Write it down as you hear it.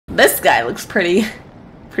This guy looks pretty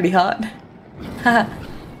hot. Ha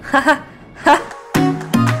ha ha.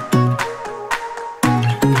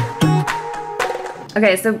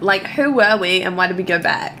 Okay, so like, who were we and why did we go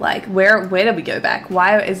back? Like, where did we go back?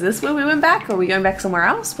 Why is this where we went back? Or are we going back somewhere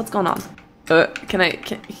else? What's going on?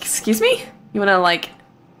 Excuse me? You wanna like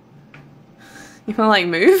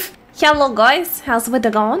move? Hello guys, how's the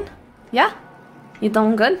weather going? Yeah? You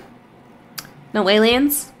doing good? No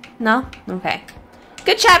aliens? No? Okay.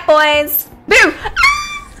 Good chat, boys! Boo! Ah!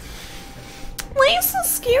 Why are you so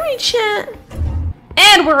scary, chat?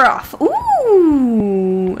 And we're off.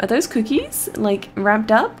 Ooh! Are those cookies like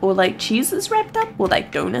wrapped up? Or like cheeses wrapped up? Or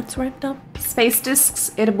like donuts wrapped up? Space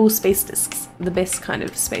discs, edible space discs. The best kind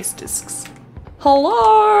of space discs.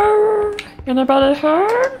 Hello! Anybody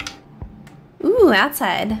here? Ooh,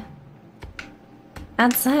 outside.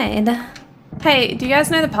 Outside. Hey, do you guys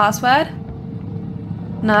know the password?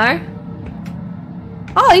 No?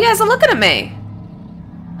 Oh, you guys are looking at me.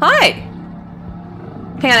 Hi.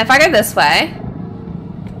 Hang on, if I go this way.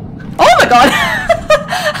 Oh my god!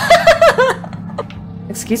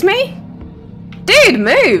 Excuse me? Dude,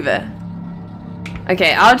 move!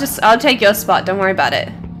 Okay, I'll take your spot, don't worry about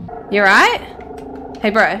it. You alright? Hey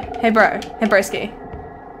bro, hey broski.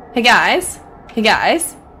 Hey guys, I'm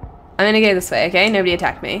gonna go this way, okay? Nobody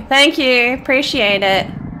attack me. Thank you, appreciate it.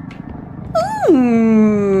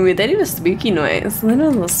 Ooh, they do a spooky noise.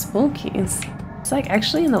 Little spookies. It's like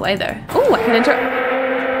actually in the way though. Ooh, I can enter.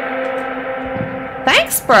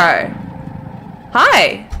 Thanks, bro.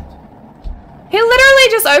 Hi. He literally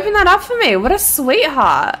just opened that up for me. What a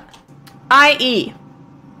sweetheart. I-E.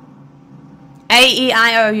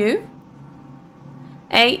 A-E-I-O-U?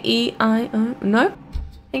 A-E-I-O... No?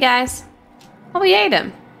 Hey guys. Oh, we ate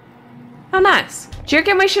him. How nice. Do you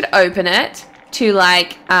reckon we should open it to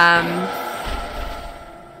like,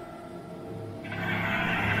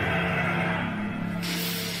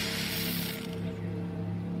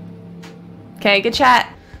 Okay, good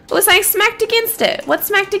chat. Oh, something smacked against it. What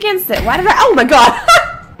smacked against it? Why did I... Oh my god!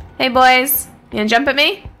 Hey boys. You gonna jump at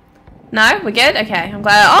me? No? We're good? Okay, I'm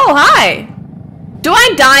glad. Oh, hi! Do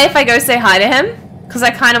I die if I go say hi to him? Because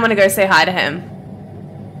I kind of want to go say hi to him.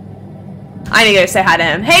 I need to go say hi to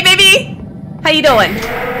him. Hey, baby! How you doing?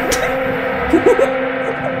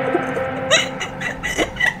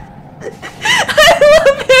 I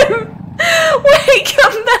love him! Wait,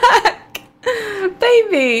 come back!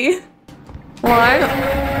 Baby! Why?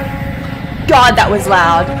 God, that was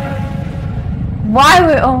loud.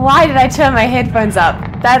 Why did I turn my headphones up?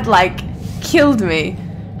 That, like, killed me.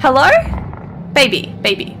 Hello? Baby.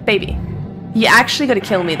 You actually gotta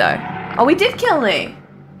kill me, though. Oh, we did kill me!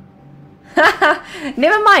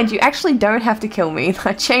 Never mind, you actually don't have to kill me.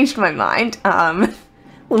 I changed my mind. A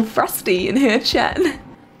little frosty in here, chat.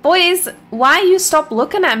 Boys, why you stop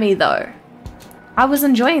looking at me, though? I was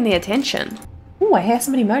enjoying the attention. Ooh, I hear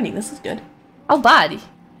somebody moaning. This is good. Oh, bud,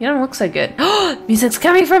 you don't look so good. Music's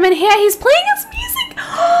coming from in here. He's playing his music.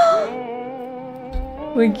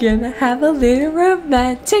 We're gonna have a little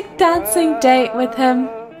romantic dancing date with him.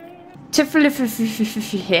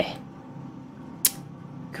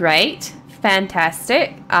 Great.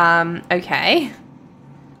 Fantastic. Okay.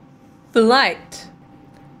 Flight.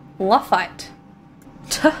 Lafight.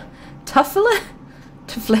 Tuffler?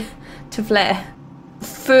 Tuffler.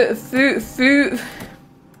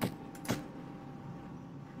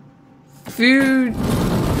 Food.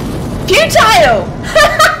 Futile!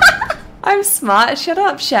 I'm smart. Shut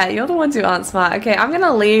up, chat. You're the ones who aren't smart. Okay, I'm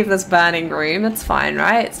gonna leave this burning room. It's fine,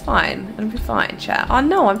 right? It's fine. It'll be fine, chat. Oh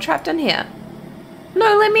no, I'm trapped in here.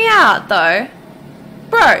 No, let me out, though.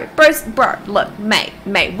 Bro, look, mate,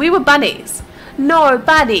 we were buddies. No,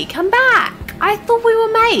 buddy, come back. I thought we were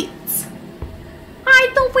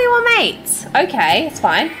mates. Okay, it's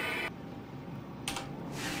fine.